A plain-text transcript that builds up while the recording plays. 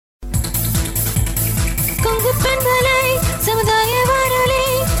கொங்கு பண்பலை சமுதாய வானொலி,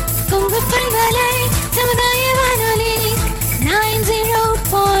 கொங்கு பண்பலை சமுதாய வானொலி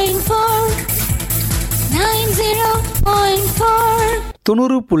 90.4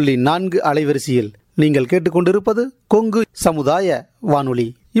 90.4 அலைவரிசையில் நீங்கள் கேட்டுக்கொண்டிருப்பது கொங்கு சமுதாய வானொலி.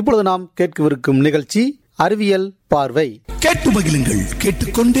 இப்பொழுது நாம் கேட்கவிருக்கும் நிகழ்ச்சி அறிவியல் பார்வை. கேட்டு மகிழுங்கள்,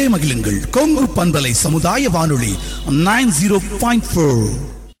 கேட்டுக்கொண்டே மகிழுங்கள். கொங்கு பண்பலை சமுதாய வானொலி 90.4.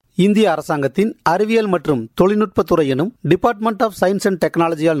 இந்திய அரசாங்கத்தின் அறிவியல் மற்றும் தொழில்நுட்பத்துறை எனும் டிபார்ட்மெண்ட் ஆஃப் சயின்ஸ் அண்ட்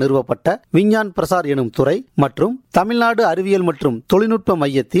டெக்னாலஜியால் நிறுவப்பட்ட விஞ்ஞான் பிரசார் எனும் துறை மற்றும் தமிழ்நாடு அறிவியல் மற்றும் தொழில்நுட்ப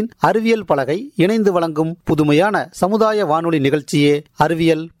மையத்தின் அறிவியல் பலகை இணைந்து வழங்கும் புதுமையான சமுதாய வானொலி நிகழ்ச்சியே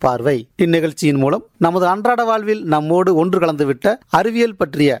அறிவியல் பார்வை. இந்நிகழ்ச்சியின் மூலம் நமது அன்றாட வாழ்வில் நம்மோடு ஒன்று கலந்துவிட்ட அறிவியல்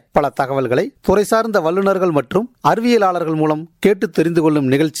பற்றிய பல தகவல்களை துறை சார்ந்த வல்லுநர்கள் மற்றும் அறிவியலாளர்கள் மூலம் கேட்டு தெரிந்து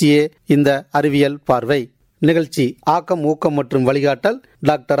கொள்ளும் நிகழ்ச்சியே இந்த அறிவியல் பார்வை. நிகழ்ச்சி ஆக்கம், ஊக்கம் மற்றும் வழிகாட்டல்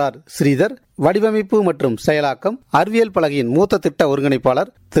டாக்டர் ஆர். ஸ்ரீதர். வடிவமைப்பு மற்றும் செயலாக்கம் அறிவியல் பலகையின் மூத்த திட்ட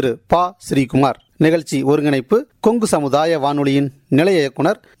ஒருங்கிணைப்பாளர் திரு பா. ஸ்ரீகுமார். நிகழ்ச்சி ஒருங்கிணைப்பு கொங்கு சமுதாய வானொலியின் நிலைய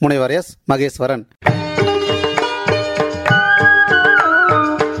இயக்குனர் முனைவர் எஸ். மகேஸ்வரன்.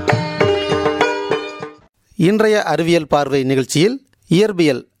 இன்றைய அறிவியல் பார்வை நிகழ்ச்சியில்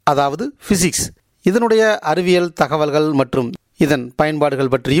இயற்பியல், அதாவது பிசிக்ஸ், இதனுடைய அறிவியல் தகவல்கள் மற்றும் இதன்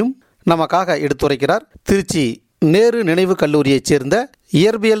பயன்பாடுகள் பற்றியும் நமக்காக எடுத்துரைக்கிறார் திருச்சி நேரு நினைவு கல்லூரியைச் சேர்ந்த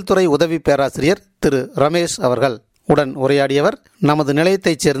இயற்பியல் துறை உதவி பேராசிரியர் திரு ரமேஷ் அவர்கள். உடன் உரையாடியவர் நமது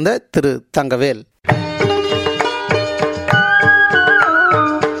நிலையத்தைச் சேர்ந்த திரு தங்கவேல்.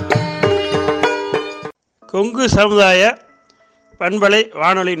 கொங்கு சமுதாய பண்பலை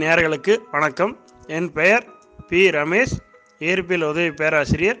வானொலி நேயர்களுக்கு வணக்கம். என் பெயர் பி. ரமேஷ், இயற்பியல் உதவி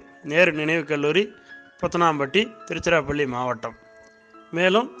பேராசிரியர், நேரு நினைவு கல்லூரி, புத்தனாம்பட்டி, திருச்சிராப்பள்ளி மாவட்டம்.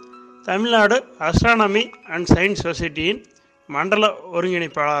 மேலும் தமிழ்நாடு அஸ்ட்ரானமி அண்ட் சயின்ஸ் சொசைட்டியின் மண்டல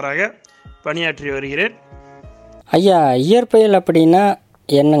ஒருங்கிணைப்பாளராக பணியாற்றி வருகிறேன். ஐயா, இயற்பியல் அப்படின்னா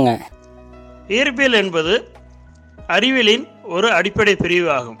என்னங்க? இயற்பியல் என்பது அறிவியலின் ஒரு அடிப்படை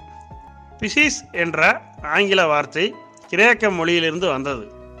பிரிவு ஆகும். பிசிக்ஸ் என்ற ஆங்கில வார்த்தை கிரேக்க மொழியிலிருந்து வந்தது.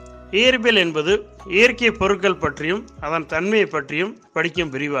 இயற்பியல் என்பது இயற்கை பொருட்கள் பற்றியும் அதன் தன்மையை பற்றியும்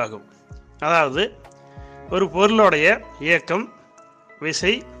படிக்கும் பிரிவாகும். அதாவது ஒரு பொருளுடைய இயக்கம்,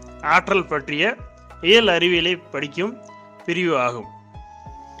 விசை, ஆற்றல் பற்றிய இயல் அறிவியலை படிக்கும் பிரிவு ஆகும்.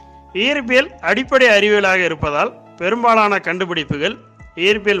 இயற்பியல் அடிப்படை அறிவியலாக இருப்பதால் பெரும்பாலான கண்டுபிடிப்புகள்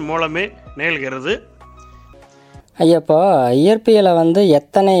இயற்பியல் மூலமே நிகழ்கிறது. ஐயா, இப்போ இயற்பியலை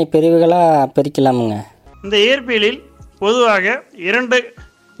எத்தனை பிரிவுகளாக பிரிக்கலாமுங்க? இந்த இயற்பியலில் பொதுவாக 2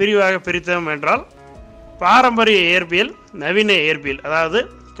 பிரிவாக பிரித்தோம் என்றால், பாரம்பரிய இயற்பியல், நவீன இயற்பியல், அதாவது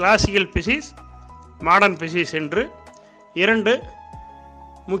கிளாசிக்கல் பிசிக்ஸ், மாடர்ன் பிசிக்ஸ் என்று 2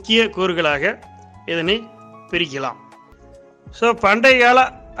 முக்கிய கூறுகளாக இதனை பிரிக்கலாம். பண்டைய கால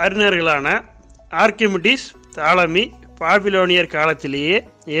அறிஞர்களான ஆர்க்கிமிடிஸ், தாலமி, பாபிலோனியர் காலத்திலேயே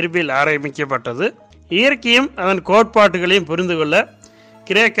இயற்பியல் ஆரம்பிக்கப்பட்டது. இயற்கையும் அதன் கோட்பாட்டுகளையும் புரிந்து கொள்ள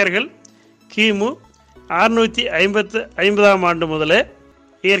கிரேக்கர்கள் கிமு 650 ஆண்டு முதலே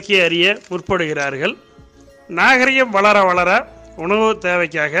இயற்கையை அறிய முற்படுகிறார்கள். நாகரிகம் வளர வளர உணவு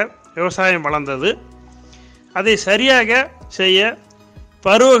தேவைக்காக விவசாயம் வளர்ந்தது. அதை சரியாக செய்ய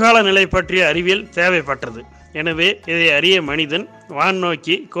பருவகால நிலை பற்றிய அறிவியல் தேவைப்பட்டது. எனவே இதை அறிய மனிதன் வான்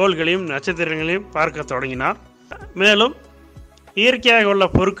நோக்கி கோள்களையும் நட்சத்திரங்களையும் பார்க்க தொடங்கினார். மேலும் இயற்கையாக உள்ள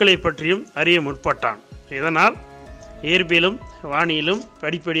பொருட்களை பற்றியும் அறிய முற்பட்டான். இதனால் இயற்பியலும் வானியலும்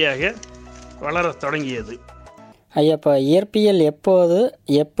படிப்படியாக வளரத் தொடங்கியது. ஐயா, இப்போ இயற்பியல் எப்போது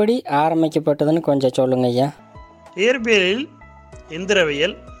எப்படி ஆரம்பிக்கப்பட்டதுன்னு கொஞ்சம் சொல்லுங்க ஐயா. இயற்பியலில்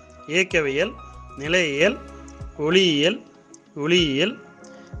இந்திரவியல், இயக்கவியல், நிலையியல், ஒளியியல், ஒளியியல்,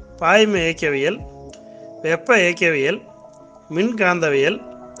 பாய்ம இயக்கவியல், வெப்ப இயக்கவியல், மின்காந்தவியல்,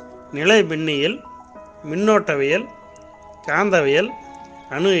 நிலை மின்னியல், மின்னோட்டவியல், காந்தவியல்,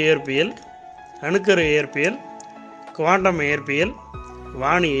 அணு இயற்பியல், அணுக்கரு இயற்பியல், குவாண்டம் இயற்பியல்,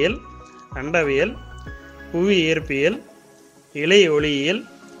 வானியல், அண்டவியல், புவி இயற்பியல், இலை ஒளியியல்,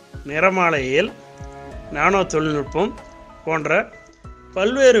 நிறமாலையியல், நானோ தொழில்நுட்பம் போன்ற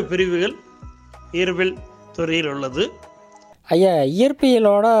பல்வேறு பிரிவுகள் இயற்பியல் துறையில் உள்ளது. ஐயா,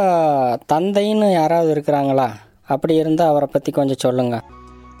 இயற்பியலோட தந்தைன்னு யாராவது இருக்கிறாங்களா? அப்படி இருந்தால் அவரை பற்றி கொஞ்சம் சொல்லுங்க.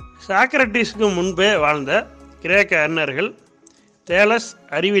 சாக்ரட்டிஸுக்கு முன்பே வாழ்ந்த கிரேக்க அறிஞர்கள் தேலஸ்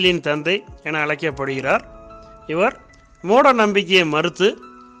அறிவியலின் தந்தை என அழைக்கப்படுகிறார். இவர் மூட நம்பிக்கையை மறுத்து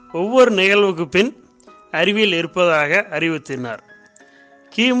ஒவ்வொரு நிகழ்வுக்கு பின் அறிவியல் இருப்பதாக அறிவித்தினார்.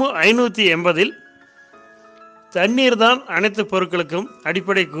 கிமு 580 தண்ணீர் தான் அனைத்து பொருட்களுக்கும்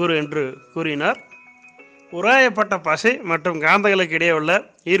அடிப்படை கூறு என்று கூறினார். உராயப்பட்ட பசை மற்றும் காந்தங்களுக்கு இடையே உள்ள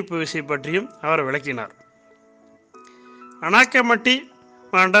ஈர்ப்பு விசை பற்றியும் அவர் விளக்கினார். அனாக்கமட்டி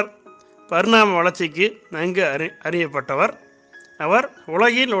மாண்டர் பரிணாம வளர்ச்சிக்கு நன்கு அறியப்பட்டவர். அவர்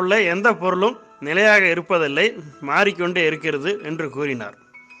உலகில் உள்ள எந்த பொருளும் நிலையாக இருப்பதில்லை, மாறிக்கொண்டே இருக்கிறது என்று கூறினார்.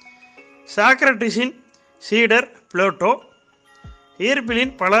 சாக்ரட்டிஸின் சீடர் பிளேட்டோ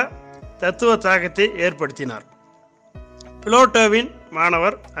ஈர்ப்பிலின் பல தத்துவ தாக்கத்தை ஏற்படுத்தினார். பிளேட்டோவின்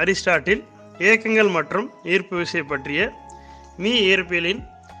மாணவர் அரிஸ்டாட்டில் இயக்கங்கள் மற்றும் ஈர்ப்பு விசை பற்றிய ஈர்ப்பியலின்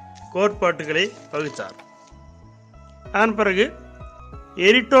கோட்பாட்டுகளை வகுத்தார். அதன் பிறகு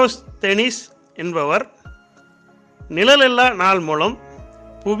எரிட்டோஸ்தெனிஸ் என்பவர் நிழலில்லா நாள் மூலம்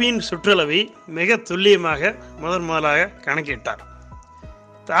புவியின் சுற்றளவை மிக துல்லியமாக முதலாக கணக்கிட்டார்.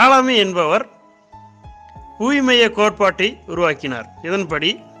 தாலமி என்பவர் புவிமைய கோட்பாட்டை உருவாக்கினார்.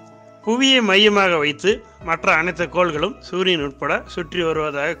 இதன்படி புவியை மையமாக வைத்து மற்ற அனைத்து கோள்களும் சூரியன் உட்பட சுற்றி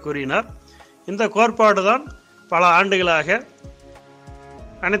வருவதாக கூறினார். இந்த கோட்பாடு தான் பல ஆண்டுகளாக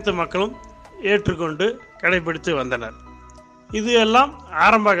அனைத்து மக்களும் ஏற்றுக்கொண்டு கடைபிடித்து வந்தனர். இது எல்லாம்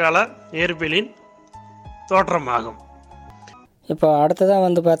ஆரம்பகால இயற்பியலின் தோற்றமாகும். இப்போ அடுத்ததாக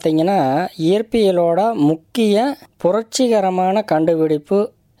வந்து பார்த்திங்கன்னா, இயற்பியலோட முக்கிய புரட்சிகரமான கண்டுபிடிப்பு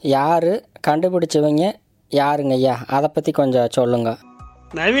யார், கண்டுபிடிச்சவங்க யாருங்க ஐயா? அதை பற்றி கொஞ்சம் சொல்லுங்கள்.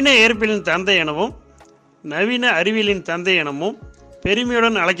 நவீன இயற்பியலின் தந்தை எனவும் நவீன அறிவியலின் தந்தை எனவும்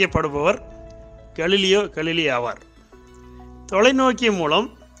பெருமையுடன் அழைக்கப்படுபவர் கலிலியோ ஆவார். தொலைநோக்கி மூலம்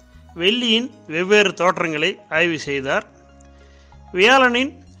வெள்ளியின் வெவ்வேறு தோற்றங்களை ஆய்வு செய்தார்.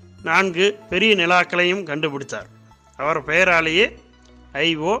 வியாழனின் 4 பெரிய நிலாக்களையும் கண்டுபிடித்தார். அவர் பெயராலேயே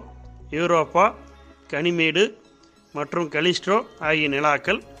ஐஓ, யூரோப்பா, கனிமேடு மற்றும் கலிஸ்டோ ஆகிய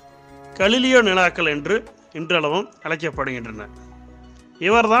நிலாக்கள் கலிலியோ நிலாக்கள் என்று இன்றளவும் அழைக்கப்படுகின்றன.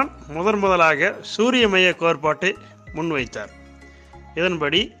 இவர்தான் முதலாக சூரிய மைய கோட்பாட்டை முன்வைத்தார்.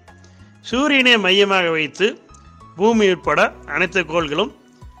 இதன்படி சூரியனை மையமாக வைத்து பூமி உட்பட அனைத்து கோள்களும்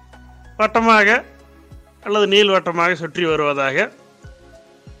வட்டமாக அல்லது நீள்வட்டமாக சுற்றி வருவதாக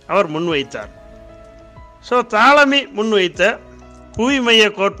அவர் முன்வைத்தார். தாலமி முன்வைத்த புவி மைய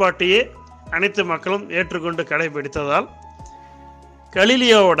கோட்பாட்டையே அனைத்து மக்களும் ஏற்றுக்கொண்டு கடைபிடித்ததால்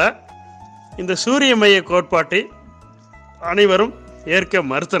கலிலியோவோட இந்த சூரிய மைய கோட்பாட்டை அனைவரும் ஏற்க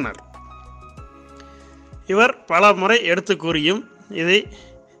மறுத்தனர். இவர் பல முறை எடுத்து கூறியும் இதை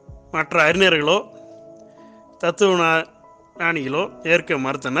மற்ற அறிஞர்களோ தத்துவ ஞானிகளோ ஏற்க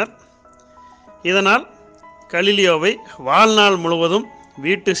மறுத்தனர். இதனால் கலிலியோவை வாழ்நாள் முழுவதும்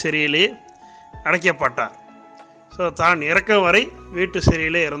வீட்டு சிறையிலே அடைக்கப்பட்டார். தான் இறக்கும் வரை வீட்டு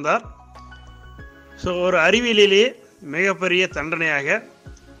சிறையிலே இருந்தார். ஒரு அறிவியலிலேயே மிகப்பெரிய தண்டனையாக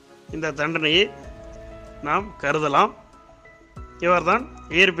இந்த தண்டனையை நாம் கருதலாம். இவர்தான்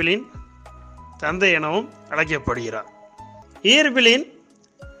இயற்பியலின் தந்தை எனவும் அழைக்கப்படுகிறார். இயற்பியலின்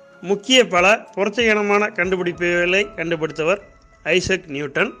முக்கிய பல புரட்சிகரமான கண்டுபிடிப்புகளை கண்டுபிடித்தவர் ஐசக்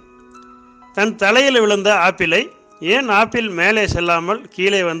நியூட்டன். தன் தலையில் விழுந்த ஆப்பிளை ஏன் ஆப்பிள் மேலே செல்லாமல்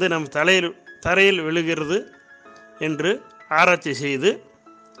கீழே வந்து நம் தரையில் விழுகிறது என்று ஆராய்ச்சி செய்து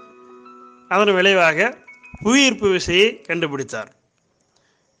அதன் விளைவாக புவியீர்ப்பு விசையை கண்டுபிடித்தார்.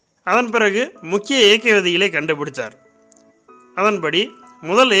 அதன் பிறகு முக்கிய இயக்க விதிகளை கண்டுபிடித்தார். அதன்படி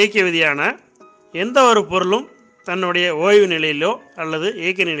முதல் இயக்க விதியான எந்த ஒரு பொருளும் தன்னுடைய ஓய்வு நிலையிலோ அல்லது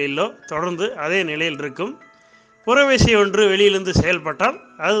இயக்க நிலையிலோ தொடர்ந்து அதே நிலையில் இருக்கும். புறவிசை ஒன்று வெளியிலிருந்து செயல்பட்டால்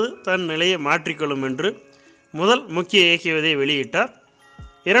அது தன் நிலையை மாற்றிக்கொள்ளும் என்று முதல் முக்கிய இயக்க விதியை வெளியிட்டார்.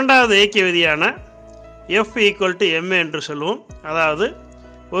 இரண்டாவது இயக்க விதியான F=ma என்று சொல்லுவோம். அதாவது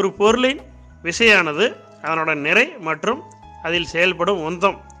ஒரு பொருளின் விசையானது அதனோட நிறை மற்றும் அதில் செயல்படும்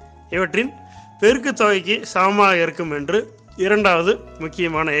உந்தம் இவற்றின் பெருக்கு தொகைக்கு சமமாக இருக்கும் என்று இரண்டாவது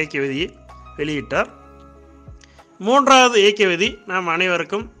முக்கியமான இயக்க விதியை வெளியிட்டார். மூன்றாவது இயக்க விதி நாம்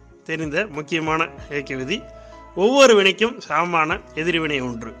அனைவருக்கும் தெரிந்த முக்கியமான இயக்க விதி, ஒவ்வொரு வினைக்கும் சமமான எதிர்வினை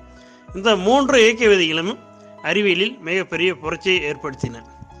ஒன்று. இந்த 3 இயக்க விதிகளும் அறிவியலில் மிகப்பெரிய புரட்சியை ஏற்படுத்தின.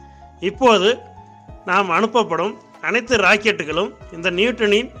 இப்போது நாம் அனுப்பப்படும் அனைத்து ராக்கெட்டுகளும் இந்த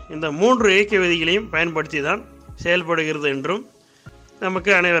நியூட்டனின் இந்த 3 இயக்க விதிகளையும் பயன்படுத்தி தான் செயல்படுகிறது என்றும்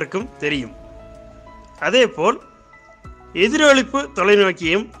நமக்கு அனைவருக்கும் தெரியும். அதேபோல் எதிரொலிப்பு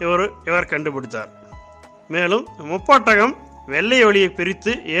தொலைநோக்கியும் இவர் கண்டுபிடித்தார். மேலும் முப்பட்டகம் வெள்ளை ஒளியை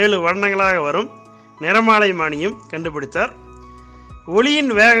பிரித்து 7 வண்ணங்களாக வரும் நிறமாலைமானியும் கண்டுபிடித்தார்.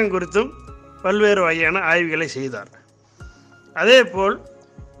 ஒளியின் வேகம் குறித்தும் பல்வேறு வகையான ஆய்வுகளை செய்தார். அதேபோல்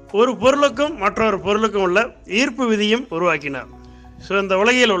ஒரு பொருளுக்கும் மற்றொரு பொருளுக்கும் உள்ள ஈர்ப்பு விதியும் உருவாக்கினார். இந்த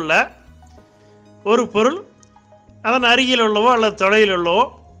உலகில் உள்ள ஒரு பொருள் அதன் அருகில் உள்ளவோ அல்லது தொலைவில் உள்ளவோ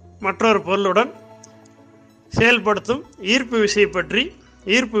மற்றொரு பொருளுடன் செயல்படுத்தும் ஈர்ப்பு விசை பற்றி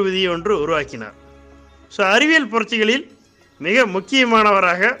ஈர்ப்பு விதியை ஒன்று உருவாக்கினார். அறிவியல் புரட்சிகளில் மிக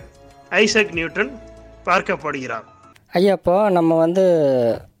முக்கியமானவராக ஐசக் நியூட்டன் பார்க்கப்படுகிறார். ஐயா, இப்போ நம்ம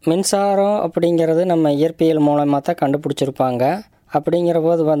மின்சாரம் அப்படிங்கிறது நம்ம இயற்பியல் மூலமாக தான் கண்டுபிடிச்சிருப்பாங்க. அப்படிங்கிற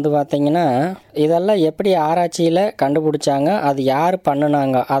போது பார்த்திங்கன்னா இதெல்லாம் எப்படி ஆராய்ச்சியில் கண்டுபிடிச்சாங்க, அது யார்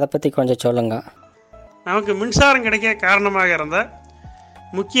பண்ணினாங்க, அதை பற்றி கொஞ்சம் சொல்லுங்கள். நமக்கு மின்சாரம் கிடைக்க காரணமாக இருந்த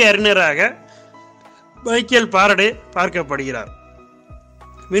முக்கிய அறிஞராக மைக்கேல் பாரடே பார்க்கப்படுகிறார்.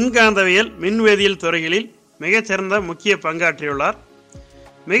 மின்காந்தவியல் மின்வேதியியல் துறைகளில் மிகச்சிறந்த முக்கிய பங்காற்றியுள்ளார்.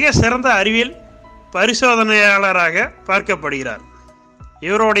 மிக சிறந்த அறிவியல் பரிசோதனையாளராக பார்க்கப்படுகிறார்.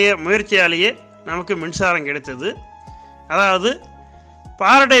 இவருடைய முயற்சியாலேயே நமக்கு மின்சாரம் கிடைத்தது. அதாவது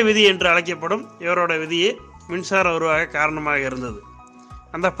பாரடே விதி என்று அழைக்கப்படும் இவரோட விதியே மின்சாரம் உருவாக காரணமாக இருந்தது.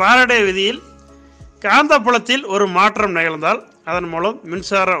 அந்த பாரடே விதியில் காந்தப்புலத்தில் ஒரு மாற்றம் நிகழ்ந்தால் அதன் மூலம்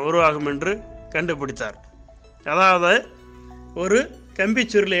மின்சாரம் உருவாகும் என்று கண்டுபிடித்தார். அதாவது ஒரு கம்பி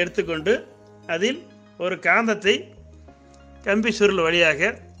சுருளை எடுத்துக்கொண்டு அதில் ஒரு காந்தத்தை கம்பி சுருள்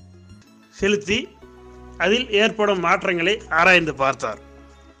வழியாக செலுத்தி அதில் ஏற்படும் மாற்றங்களை ஆராய்ந்து பார்த்தார்.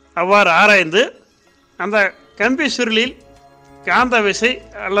 அவ்வாறு ஆராய்ந்து அந்த கம்பி சுருளில் காந்த விசை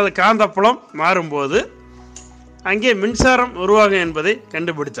அல்லது காந்தப்புலம் மாறும்போது அங்கே மின்சாரம் உருவாகும் என்பதை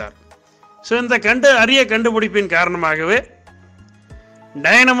கண்டுபிடித்தார். ஸோ இந்த அரிய கண்டுபிடிப்பின் காரணமாகவே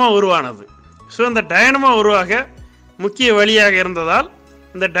டைனமோ உருவானது. ஸோ இந்த டைனமோ உருவாக முக்கிய வழியாக இருந்ததால்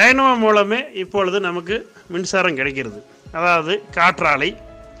இந்த டைனமோ மூலமே இப்பொழுது நமக்கு மின்சாரம் கிடைக்கிறது. அதாவது காற்றாலை,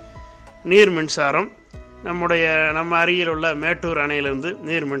 நீர் மின்சாரம், நம்ம அருகில் உள்ள மேட்டூர் அணையிலிருந்து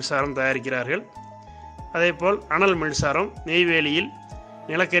நீர் மின்சாரம் தயாரிக்கிறார்கள். அதேபோல் அனல் மின்சாரம், நெய்வேலியில்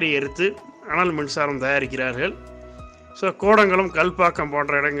நிலக்கரி எரித்து அனல் மின்சாரம் தயாரிக்கிறார்கள். ஸோ கூடங்குளம், கல்பாக்கம்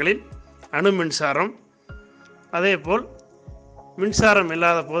போன்ற இடங்களில் அணு மின்சாரம். அதேபோல் மின்சாரம்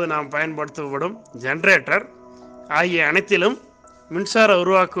இல்லாத போது நாம் பயன்படுத்தப்படும் ஜென்ரேட்டர் ஆகிய அனைத்திலும் மின்சாரம்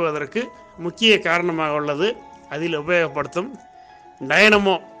உருவாக்குவதற்கு முக்கிய காரணமாக உள்ளது அதில் உபயோகப்படுத்தும்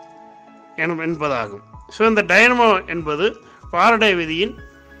டைனமோ என்பதாகும். ஸோ இந்த டைனமோ என்பது பாரடே விதியின்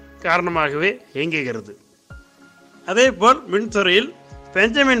காரணமாகவே இயங்குகிறது. அதேபோல் மின்துறையில்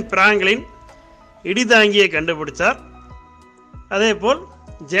பெஞ்சமின் பிராங்கிலின் இடிதாங்கியை கண்டுபிடித்தார். அதேபோல்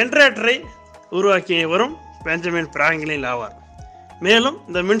ஜென்ரேட்டரை உருவாக்கியவரும் பெஞ்சமின் பிராங்கிலின் ஆவார். மேலும்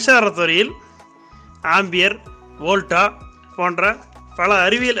இந்த மின்சாரத்துறையில் ஆம்பியர், வோல்டா போன்ற பல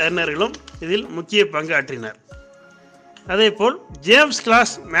அறிவியல் அறிஞர்களும் இதில் முக்கிய பங்காற்றினர். அதேபோல் ஜேம்ஸ்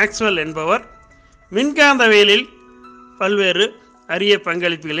கிளாஸ் மேக்ஸ்வெல் என்பவர் மின்காந்தவியலில் பல்வேறு அரிய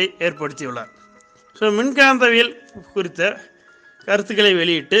பங்களிப்புகளை ஏற்படுத்தியுள்ளார். ஸோ மின்காந்தவியல் குறித்த கருத்துக்களை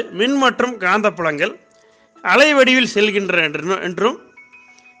வெளியிட்டு மின் மற்றும் காந்தப்புலங்கள் அலை வடிவில் செல்கின்றன என்றும்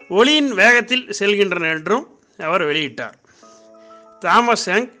ஒளியின் வேகத்தில் செல்கின்றன என்றும் அவர் வெளியிட்டார். தாமஸ்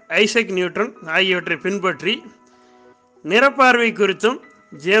யங், ஐசக் நியூட்டன் ஆகியவற்றை பின்பற்றி நிறப்பார்வை குறித்தும்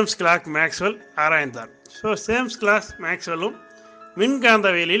ஜேம்ஸ் கிளார்க் மேக்ஸ்வெல் ஆராய்ந்தார். ஸோ ஜேம்ஸ் கிளார்க் மேக்ஸ்வெல்லும்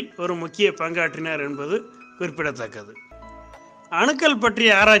மின்காந்தவியலில் ஒரு முக்கிய பங்காற்றினார் என்பது குறிப்பிடத்தக்கது. அணுக்கள் பற்றிய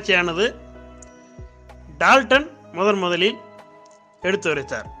ஆராய்ச்சியானது டால்டன் முதலில்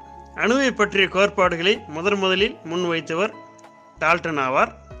எடுத்துரைத்தார். அணுவை பற்றிய கோட்பாடுகளை முதலில் முன்வைத்தவர் டால்டன்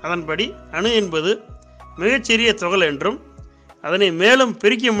ஆவார். அதன்படி அணு என்பது மிகச்சிறிய துகள் என்றும் அதனை மேலும்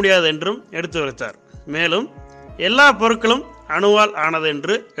பிரிக்க முடியாது என்றும் எடுத்துரைத்தார். மேலும் எல்லா பொருட்களும் அணுவால் ஆனது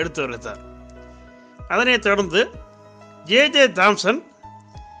என்று எடுத்துரைத்தார். அதனைத் தொடர்ந்து ஜே தாம்சன்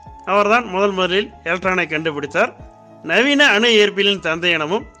அவர்தான் முதலில் எலக்ட்ரானை கண்டுபிடித்தார். நவீன அணு இயற்பியலின் தந்தை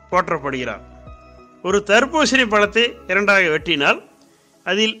எனவும் போற்றப்படுகிறார். ஒரு தர்பூசணி பழத்தை இரண்டாக வெட்டினால்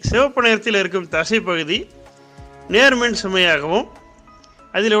அதில் சிவப்பு நிறத்தில் இருக்கும் தசை பகுதி நேர்மின் சுமையாகவும்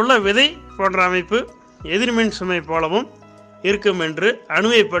அதில் உள்ள விதை போன்ற அமைப்பு எதிர்மின் சுமை போலவும் இருக்கும் என்று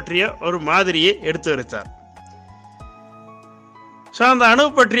அணுவை பற்றிய ஒரு மாதிரியை எடுத்துரைத்தார். ஸோ அந்த அணு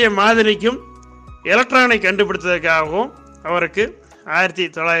பற்றிய மாதிரிக்கும் எலக்ட்ரானை கண்டுபிடித்ததற்காகவும் அவருக்கு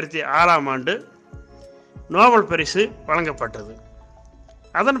 1906 நோபல் பரிசு வழங்கப்பட்டது.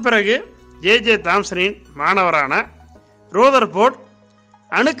 அதன் பிறகு ஜே தாம்சனின் மாணவரான ரூதர்போர்ட்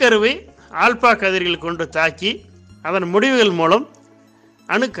அணுக்கருவை ஆல்பா கதிர்கள் கொண்டு தாக்கி அதன் முடிவுகள் மூலம்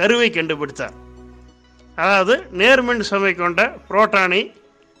அணுக்கருவை கண்டுபிடித்தார். அதாவது நேர்மின் சுமை கொண்ட புரோட்டானை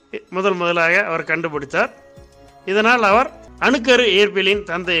முதலாக அவர் கண்டுபிடித்தார். இதனால் அவர் அணுக்கரு இயற்பியலின்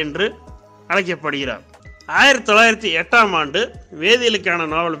தந்தை என்று அழைக்கப்படுகிறார். 1908 வேதியியலுக்கான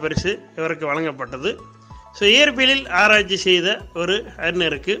நோபல் பரிசு இவருக்கு வழங்கப்பட்டது. ஸோ இயற்பியலில் ஆராய்ச்சி செய்த ஒரு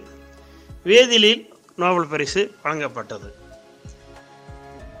அறிஞருக்கு வேதியியலில் நோபல் பரிசு வழங்கப்பட்டது.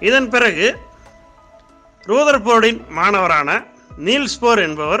 இதன் பிறகு ரூதர்போர்டின் மாணவரான நீல்ஸ் போர்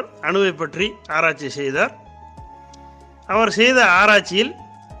என்பவர் அணுவை பற்றி ஆராய்ச்சி செய்தார். அவர் செய்த ஆராய்ச்சியில்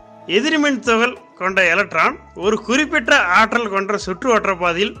எதிர்மின் துகள் கொண்ட எலக்ட்ரான் ஒரு குறிப்பிட்ட ஆற்றல் கொண்ட சுற்றுவட்ட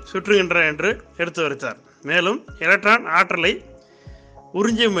பாதையில் சுற்றுகின்றன என்று எடுத்துரைத்தார். மேலும் எலக்ட்ரான் ஆற்றலை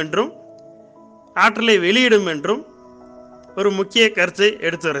உறிஞ்சும் என்றும் ஆற்றலை வெளியிடும் என்றும் ஒரு முக்கிய கருத்தை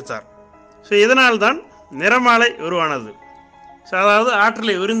எடுத்துரைத்தார். ஸோ இதனால்தான் நிறமாலை உருவானது. ஸோ அதாவது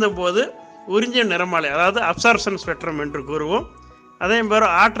ஆற்றலை உறிந்த போது உறிஞ்சிய நிறமாலை, அதாவது அப்சார்ப்ஷன் ஸ்பெக்ட்ரம் என்று கூறுவோம். அதே மாதிரி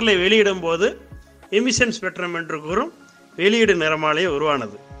ஆற்றலை வெளியிடும் போது எமிஷன் ஸ்பெக்ட்ரம் என்று கூறும் வெளியீடு நிறமாலை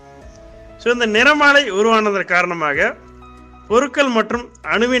உருவானது. ஸோ இந்த நிறமாலை உருவானதன் காரணமாக பொருட்கள் மற்றும்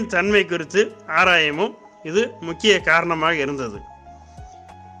அணுவின் தன்மை குறித்து ஆராயமும் இது முக்கிய காரணமாக இருந்தது.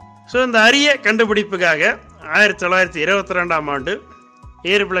 ஸோ இந்த அரிய கண்டுபிடிப்புக்காக 1922ஆம் ஆண்டு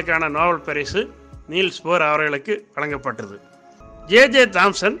இயற்பியலுக்கான நோபல் பரிசு நீல்ஸ் போர் அவர்களுக்கு வழங்கப்பட்டது. ஜே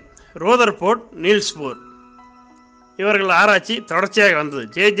தாம்சன், ரோதர்போர்ட், நீல்ஸ் போர் இவர்கள் ஆராய்ச்சி தொடர்ச்சியாக வந்தது.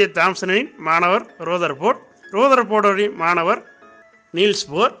 ஜே தாம்சனின் மாணவர் ரோதர்போர்டின் மாணவர் நீல்ஸ்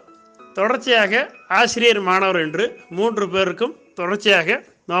போர், தொடர்ச்சியாக ஆசிரியர் மாணவர் என்று 3 பேருக்கும் தொடர்ச்சியாக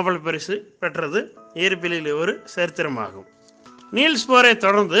நோபல் பரிசு பெற்றது இயற்பியலில் ஒரு சரித்திரமாகும். நீல்ஸ் போரை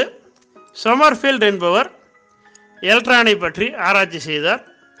தொடர்ந்து சோமர்ஃபீல்ட் என்பவர் எலக்ட்ரானை பற்றி ஆராய்ச்சி செய்தார்.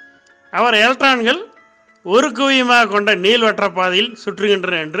 அவர் எலக்ட்ரான்கள் ஒரு குவியமாக கொண்ட நீள்வட்ட பாதையில்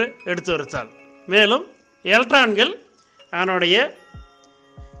சுற்றுகின்றன என்று எடுத்துரைத்தார். மேலும் எலக்ட்ரான்கள் அதனுடைய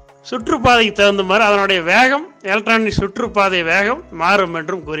சுற்றுப்பாதைக்கு தகுந்த மாதிரி அதனுடைய வேகம், எலக்ட்ரானின் சுற்றுப்பாதை வேகம் மாறும்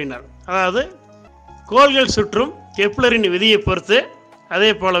என்றும் கூறினார். அதாவது கோள்கள் சுற்றும் கெப்லரின் விதியை பொறுத்து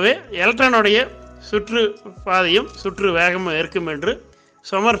அதே போலவே எலக்ட்ரானுடைய சுற்று பாதையும் சுற்று வேகமும் இருக்கும் என்று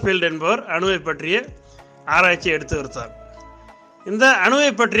சோமர்ஃபீல்ட் என்பவர் அணுவை பற்றிய ஆராய்ச்சி எடுத்து வருத்தார். இந்த அணுவை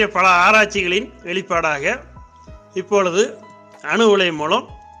பற்றிய பல ஆராய்ச்சிகளின் வெளிப்பாடாக இப்பொழுது அணு உலை மூலம்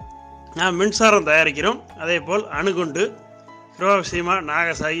நாம் மின்சாரம் தயாரிக்கிறோம். அதே போல் அணுகுண்டு ஹிரோஷிமா,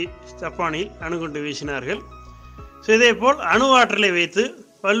 நாகசாகி, ஜப்பானில் அணுகுண்டு வீசினார்கள். ஸோ இதே போல் அணு ஆற்றலை வைத்து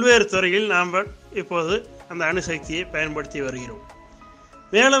பல்வேறு துறைகளில் நாம் இப்போது அந்த அணுசக்தியை பயன்படுத்தி வருகிறோம்.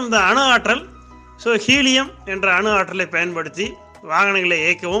 மேலும் இந்த அணு ஆற்றல் ஹீலியம் என்ற அணு ஆற்றலை பயன்படுத்தி வாகனங்களை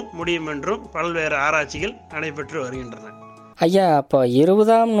இயக்கவும் முடியும் என்றும் பல்வேறு ஆராய்ச்சிகள் நடைபெற்று வருகின்றன. ஐயா, அப்போ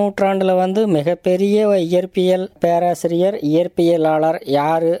 20ஆம் நூற்றாண்டில் மிகப்பெரிய இயற்பியல் பேராசிரியர், இயற்பியலாளர்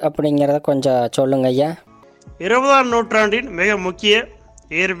யார் அப்படிங்கிறத கொஞ்சம் சொல்லுங்க ஐயா. 20ஆம் நூற்றாண்டின் மிக முக்கிய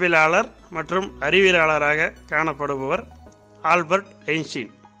இயற்பியலாளர் மற்றும் அறிவியலாளராக காணப்படுபவர் ஆல்பர்ட்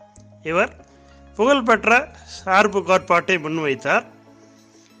ஐன்ஸ்டீன். இவர் புகழ்பெற்ற சார்பு கோட்பாட்டை முன்வைத்தார்.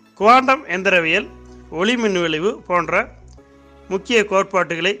 குவாண்டம் எந்திரவியல், ஒளி மின்விளைவு போன்ற முக்கிய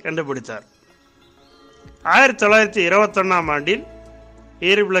கோட்பாட்டுகளை கண்டுபிடித்தார். 1921ஆம் ஆண்டில்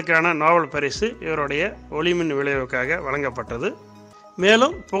இயற்பியலுக்கான நோபல் பரிசு இவருடைய ஒளிமின் விளைவுக்காக வழங்கப்பட்டது.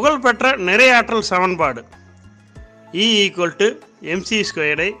 மேலும் புகழ்பெற்ற நிறையாற்றல் சமன்பாடு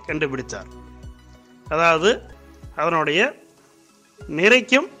E=mc² கண்டுபிடித்தார். அதாவது அதனுடைய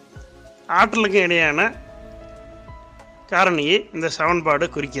நிறைக்கும் ஆற்றலுக்கும் இடையான காரணியை இந்த சமன்பாடு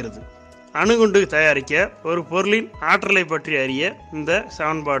குறிக்கிறது. அணுகுண்டு தயாரிக்க ஒரு பொருளின் ஆற்றலை பற்றி அறிய இந்த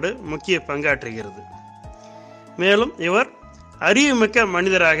சமன்பாடு முக்கிய பங்காற்றுகிறது. மேலும் இவர் அறிவுமிக்க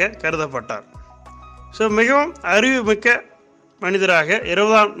மனிதராக கருதப்பட்டார். மிகவும் அறிவுமிக்க மனிதராக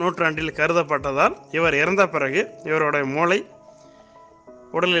 20ஆம் நூற்றாண்டில் கருதப்பட்டதால் இவர் இறந்த பிறகு இவருடைய மூளை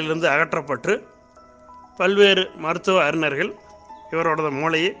உடலிலிருந்து அகற்றப்பட்டு பல்வேறு மருத்துவ அறிஞர்கள் இவரோட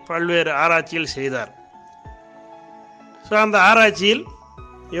மூளையை பல்வேறு ஆராய்ச்சிகள் செய்தார். அந்த ஆராய்ச்சியில்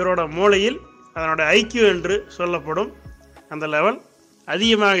இவரோட மூளையில் அதனுடைய ஐக்கியூ என்று சொல்லப்படும் அந்த லெவல்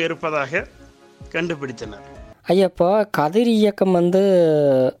அதிகமாக இருப்பதாக கண்டுபிடித்தனர். ஐயப்போ கதிர் இயக்கம்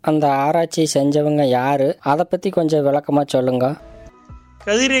அந்த ஆராய்ச்சி செஞ்சவங்க யாரு, அதை பற்றி கொஞ்சம் விளக்கமாக சொல்லுங்க.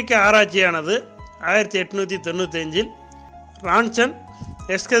 கதிரியக்க ஆராய்ச்சியானது 1895இல் ரான்சன்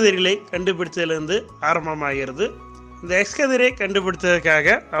எக்ஸ்கதிர்களை கண்டுபிடித்ததிலிருந்து ஆரம்பமாகிறது. இந்த எக்ஸ்கதிரை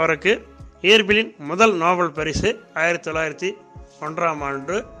கண்டுபிடித்ததற்காக அவருக்கு இயற்பியலின் முதல் நோபல் பரிசு 1901ஆம்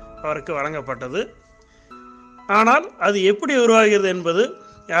ஆண்டு அவருக்கு வழங்கப்பட்டது. ஆனால் அது எப்படி உருவாகிறது என்பது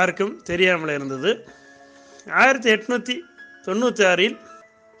யாருக்கும் தெரியாமல் இருந்தது. 1896இல்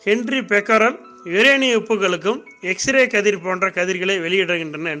ஹென்றி பெக்கரல் யுரேனிய உப்புகளுக்கும் எக்ஸ்ரே கதிர் போன்ற கதிர்களை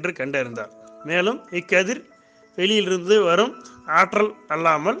வெளியிடுகின்றன என்று கண்டறிந்தார். மேலும் இக்கதிர் வெளியிலிருந்து வரும் ஆற்றல்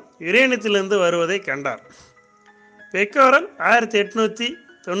அல்லாமல் யுரேனியத்திலிருந்து வருவதை கண்டார். பெக்கரல்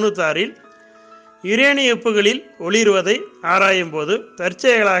 1896இல் யுரேனிய உப்புகளில் ஒளிர்வதை ஆராயும் போது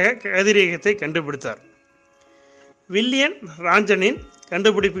தற்செயலாக கதிரியக்கத்தை கண்டுபிடித்தார். வில்லியம் ரான்சனின்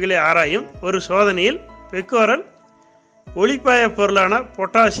கண்டுபிடிப்புகளை ஆராயும் ஒரு சோதனையில் பெக்கரல் ஒளிப்பாய பொருளான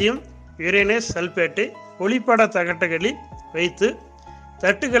பொட்டாசியம் யுரேனஸ் சல்பேட்டை ஒளிப்பட தகட்டுகளில் வைத்து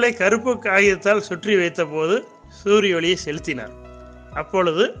தட்டுகளை கருப்பு காகிதத்தால் சுற்றி வைத்த போது சூரிய ஒளியை செலுத்தினார்.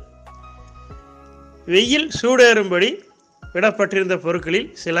 அப்பொழுது வெயில் சூடேறும்படி விடப்பட்டிருந்த பொருட்களில்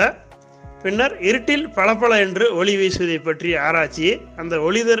சில பின்னர் இருட்டில் பளபள என்று ஒளி வீசுவதை பற்றிய ஆராய்ச்சியே அந்த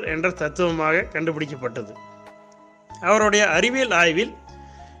ஒளிதர் என்ற தத்துவமாக கண்டுபிடிக்கப்பட்டது. அவருடைய அறிவியல் ஆய்வில்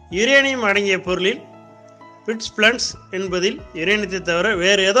யுரேனியம் அடங்கிய பொருளில் பிட்ஸ் பிளன்ஸ் என்பதில் யுரேனியத்தை தவிர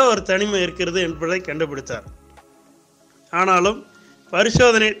வேறு ஏதோ ஒரு தனிமம் இருக்கிறது என்பதை கண்டுபிடித்தார். ஆனாலும்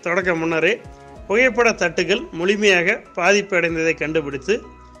பரிசோதனை தொடக்க முன்னரே புகைப்பட தட்டுகள் முழுமையாக பாதிப்படைந்ததை கண்டுபிடித்து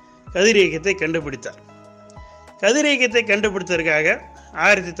கதிரியக்கத்தை கண்டுபிடித்தார். கதிரியக்கத்தை கண்டுபிடித்ததற்காக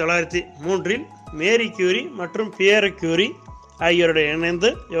 1903 மேரி கியூரி மற்றும் பியர் கியூரி ஆகியோருடன் இணைந்து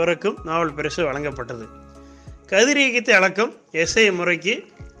இவருக்கும் நோபல் பரிசு வழங்கப்பட்டது. கதிரியக்கத்தை அளக்கும் எஸ்ஐ முறைக்கு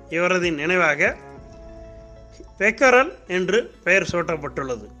இவரது நினைவாக பெக்கரல் என்று பெயர்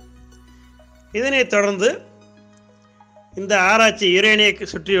சூட்டப்பட்டுள்ளது. இதனைத் தொடர்ந்து இந்த ஆராய்ச்சி யுரேனியை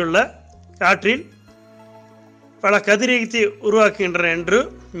சுற்றியுள்ள காற்றில் பல கதிரியக்கத்தை உருவாக்குகின்றன என்று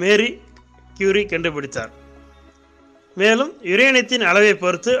மேரி கியூரி கண்டுபிடித்தார். மேலும் யுரேனியத்தின் அளவை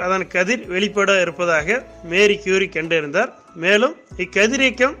பொறுத்து அதன் கதிர் வெளிப்பட இருப்பதாக மேரி கியூரி கண்டறிந்தார். மேலும்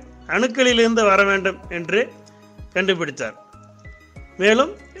இக்கதிரியக்கம் அணுக்களிலிருந்து வர வேண்டும் என்று கண்டுபிடித்தார்.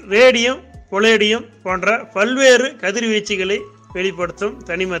 மேலும் ரேடியம், பொலேடியம் போன்ற பல்வேறு கதிர்வீச்சுகளை வெளிப்படுத்தும்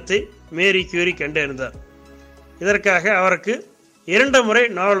தனிமத்தை மேரி கியூரி கண்டறிந்தார். இதற்காக அவருக்கு 2 முறை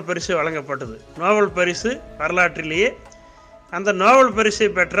நோபல் பரிசு வழங்கப்பட்டது. நோபல் பரிசு வரலாற்றிலேயே அந்த நோபல் பரிசை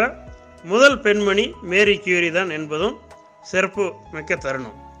பெற்ற முதல் பெண்மணி மேரி கியூரி தான் என்பதும் சிறப்பு மிக்க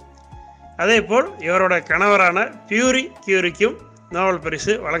தருணம். அதேபோல் இவரோட கணவரான பியூரி கியூரிக்கும் நோபல்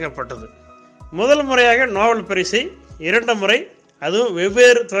பரிசு வழங்கப்பட்டது. முதல் முறையாக நோபல் பரிசை 2 முறை, அதுவும்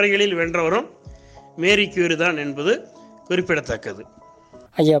வெவ்வேறு துறைகளில் வென்றவரும் மேரி கியூரி தான் என்பது குறிப்பிடத்தக்கது.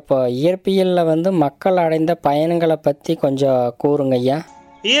 ஐயா, இப்போ இயற்பியலில் மக்கள் அடைந்த பயன்களை பற்றி கொஞ்சம் கூறுங்க ஐயா.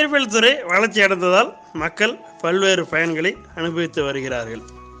 இயற்பியல் துறை வளர்ச்சி அடைந்ததால் மக்கள் பல்வேறு பயன்களை அனுபவித்து வருகிறார்கள்.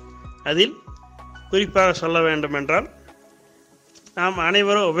 அதில் குறிப்பாக சொல்ல வேண்டுமென்றால் நாம்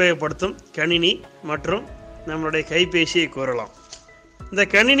அனைவரும் உபயோகப்படுத்தும் கணினி மற்றும் நம்மளுடைய கைபேசியை கூறலாம். இந்த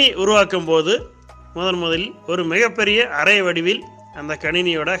கணினி உருவாக்கும் போது முதலில் ஒரு மிகப்பெரிய அறை வடிவில் அந்த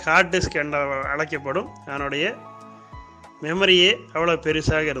கணினியோட ஹார்ட் டிஸ்க் என்ற அழைக்கப்படும் அதனுடைய மெமரியே அவ்வளோ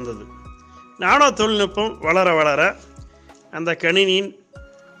பெருசாக இருந்தது. நானோ தொழில்நுட்பம் வளர வளர அந்த கணினியின்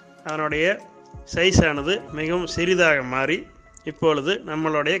அதனுடைய சைஸானது மிகவும் சிறிதாக மாறி இப்பொழுது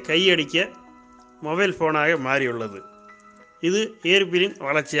நம்மளுடைய கையடிக்க மொபைல் ஃபோனாக மாறியுள்ளது. இது இயற்பியலின்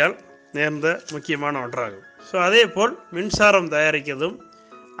வளர்ச்சியால் நேர்ந்த முக்கியமான ஒன்றாகும். ஸோ அதே போல் மின்சாரம் தயாரிக்கிறதும்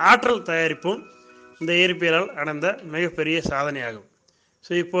ஆற்றல் தயாரிப்பும் இந்த இயற்பியலால் அடைந்த மிகப்பெரிய சாதனையாகும்.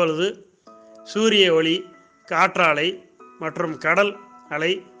 ஸோ இப்பொழுது சூரிய ஒளி, காற்றாலை மற்றும் கடல்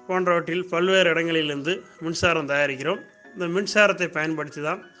அலை போன்றவற்றில் பல்வேறு இடங்களிலிருந்து மின்சாரம் தயாரிக்கிறோம். இந்த மின்சாரத்தை பயன்படுத்தி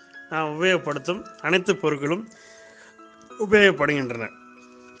தான் நாம் உபயோகப்படுத்தும் அனைத்து பொருட்களும் உபயோகப்படுகின்றன.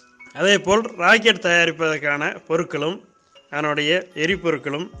 அதேபோல் ராக்கெட் தயாரிப்பதற்கான பொருட்களும் அதனுடைய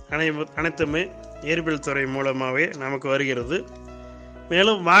எரிபொருட்களும் அனைத்துமே இயற்பியல் துறை மூலமாகவே நமக்கு வருகிறது.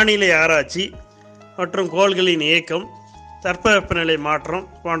 மேலும் வானிலை ஆராய்ச்சி மற்றும் கோள்களின் இயக்கம், தட்பவெப்பநிலை மாற்றம்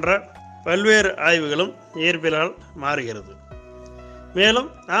போன்ற பல்வேறு ஆய்வுகளும் இயற்பியலால் மாறுகிறது. மேலும்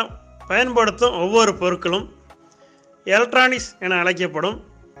நாம் பயன்படுத்தும் ஒவ்வொரு பொருட்களும் எலக்ட்ரானிக்ஸ் என அழைக்கப்படும்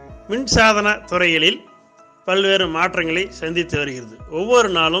மின்சாதன துறைகளில் பல்வேறு மாற்றங்களை சந்தித்து வருகிறது. ஒவ்வொரு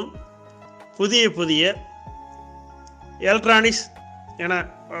நாளும் புதிய புதிய எலக்ட்ரானிக்ஸ் என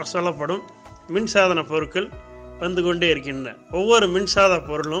சொல்லப்படும் மின்சாதன பொருட்கள் வந்து கொண்டே இருக்கின்றன. ஒவ்வொரு மின்சாத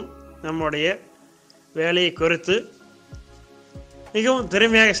பொருளும் நம்முடைய வேலையை குறைத்து மிகவும்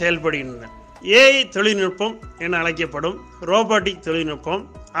திறமையாக செயல்படுகின்றன. ஏஐ தொழில்நுட்பம் என அழைக்கப்படும் ரோபோட்டிக் தொழில்நுட்பம்,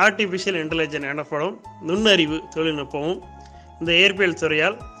 ஆர்டிஃபிஷியல் இன்டெலிஜென்ஸ் எனப்படும் நுண்ணறிவு தொழில்நுட்பமும் இந்த இயற்பியல்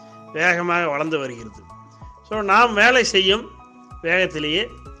துறையால் வேகமாக வளர்ந்து வருகிறது. ஸோ நாம் வேலை செய்யும் வேகத்திலேயே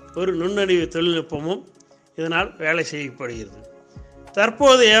ஒரு நுண்ணறிவு தொழில்நுட்பமும் இதனால் வேலை செய்யப்படுகிறது.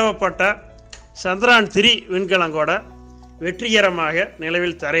 தற்போது ஏவப்பட்ட சந்திராயன் 3 விண்கலம் கூட வெற்றிகரமாக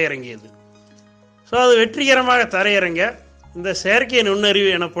நிலவில் தரையிறங்கியது. ஸோ அது வெற்றிகரமாக தரையிறங்க இந்த செயற்கை நுண்ணறிவு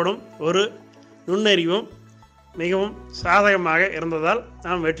எனப்படும் ஒரு நுண்ணறிவும் மிகவும் சாதகமாக இருந்ததால்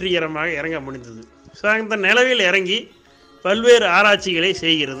நாம் வெற்றிகரமாக இறங்க முடிந்தது. ஸோ இந்த நிலவில் இறங்கி பல்வேறு ஆராய்ச்சிகளை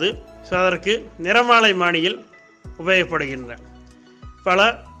செய்கிறது. ஸோ அதற்கு நிறமாலைமானிகள் உபயோகப்படுகின்றன. பல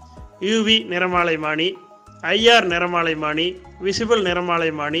யூவி நிறமாலைமானி, ஐஆர் நிறமாலைமானி, விசிபிள்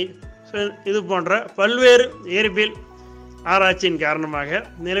நிறமாலைமானி, இது போன்ற பல்வேறு இயற்பியல் ஆராய்ச்சியின் காரணமாக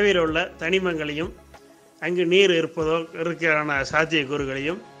நிலவில் உள்ள தனிமங்களையும், அங்கு நீர் இருக்கிறான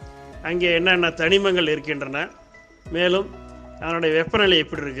சாத்தியக்கூறுகளையும், அங்கே என்னென்ன தனிமங்கள் இருக்கின்றன, மேலும் அதனுடைய வெப்பநிலை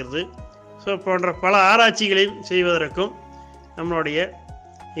எப்படி இருக்கிறது, ஸோ போன்ற பல ஆராய்ச்சிகளையும் செய்வதற்கும் நம்மளுடைய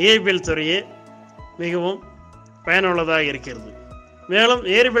இயற்பியல் துறையே மிகவும் பயனுள்ளதாக இருக்கிறது. மேலும்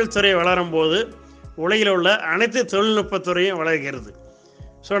இயற்பியல் துறை வளரும் போது உலகில் உள்ள அனைத்து தொழில்நுட்பத்துறையும் வளர்கிறது.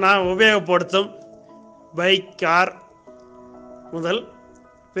 ஸோ நாம் உபயோகப்படுத்தும் பைக், கார் முதல்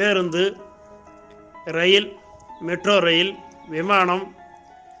பேருந்து, ரயில், மெட்ரோ ரயில், விமானம்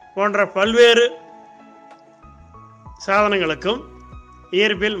போன்ற பல்வேறு சாதனங்களுக்கும்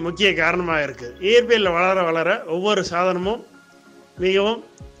இயற்பியல் முக்கிய காரணமாக இருக்குது. இயற்பியல் வளர வளர ஒவ்வொரு சாதனமும் மிகவும்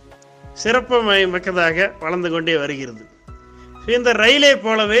சிறப்பு மிக்கதாக வளர்ந்து கொண்டே வருகிறது. இந்த ரயிலை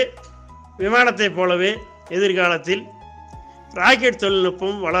போலவே விமானத்தை போலவே எதிர்காலத்தில் ராக்கெட்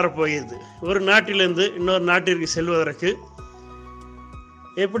தொழில்நுட்பம் வளரப்போகிறது. ஒரு நாட்டிலிருந்து இன்னொரு நாட்டிற்கு செல்வதற்கு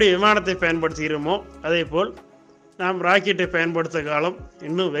எப்படி விமானத்தை பயன்படுத்துகிறோமோ அதே போல் நாம் ராக்கெட்டை பயன்படுத்த காலம்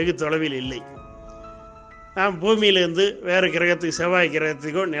இன்னும் வெகு தொலைவில் இல்லை. நாம் பூமியிலிருந்து வேறு கிரகத்துக்கு, செவ்வாய்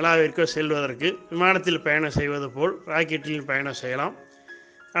கிரகத்துக்கோ நிலாவிற்கோ செல்வதற்கு விமானத்தில் பயணம் செய்வது போல் ராக்கெட்டில் பயணம் செய்யலாம்.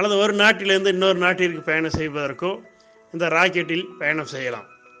 அல்லது ஒரு நாட்டிலிருந்து இன்னொரு நாட்டிற்கு பயணம் செய்வதற்கோ இந்த ராக்கெட்டில் பயணம் செய்யலாம்.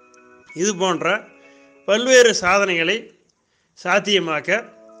 இது போன்ற பல்வேறு சாதனைகளை சாத்தியமாக்க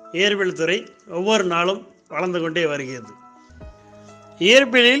இயற்பியல் துறை ஒவ்வொரு நாளும் வளர்ந்து கொண்டே வருகிறது.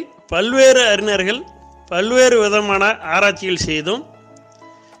 இயற்பியலில் பல்வேறு அறிஞர்கள் பல்வேறு விதமான ஆராய்ச்சிகள் செய்தும்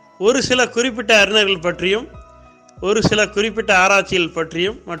ஒரு சில குறிப்பிட்ட அறிஞர்கள் பற்றியும் ஒரு சில குறிப்பிட்ட ஆராய்ச்சிகள்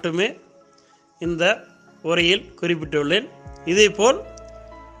பற்றியும் மட்டுமே இந்த உரையில் குறிப்பிட்டுள்ளேன். இதேபோல்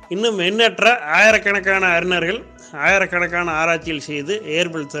இன்னும் எண்ணற்ற ஆயிரக்கணக்கான அறிஞர்கள் ஆயிரக்கணக்கான ஆராய்ச்சிகள் செய்து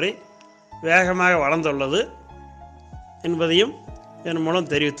இயற்பியல் துறை வேகமாக வளர்ந்துள்ளது என்பதையும் என் மூலம்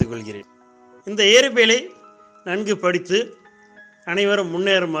தெரிவித்துக் கொள்கிறேன். இந்த இயற்பியலை நன்கு படித்து அனைவரும்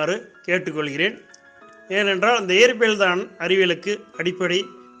முன்னேறுமாறு கேட்டுக்கொள்கிறேன். ஏனென்றால் இந்த இயற்பியல் தான் அறிவியலுக்கு அடிப்படை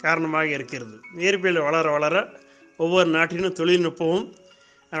காரணமாக இருக்கிறது. இயற்பியல் வளர வளர ஒவ்வொரு நாட்டிலும் தொழில்நுட்பமும்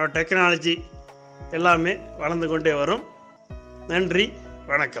டெக்னாலஜி எல்லாமே வளர்ந்து கொண்டே வரும். நன்றி,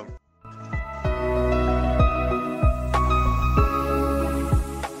 வணக்கம்.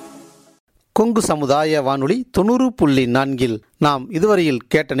 கொங்கு சமுதாய வானொலி 90.4 நாம் இதுவரையில்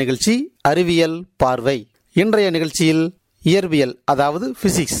கேட்ட நிகழ்ச்சி அறிவியல் பார்வை. இன்றைய நிகழ்ச்சியில் இயற்பியல், அதாவது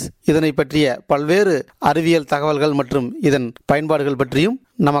பிசிக்ஸ், இதனை பற்றிய பல்வேறு அறிவியல் தகவல்கள் மற்றும் இதன் பயன்பாடுகள் பற்றியும்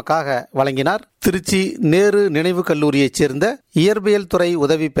நமக்காக வழங்கினார் திருச்சி நேரு நினைவு கல்லூரியைச் சேர்ந்த இயற்பியல் துறை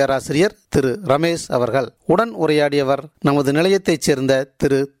உதவி பேராசிரியர் திரு ரமேஷ் அவர்கள். உடன் உரையாடியவர் நமது நிலையத்தைச் சேர்ந்த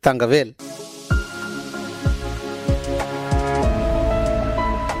திரு தங்கவேல்.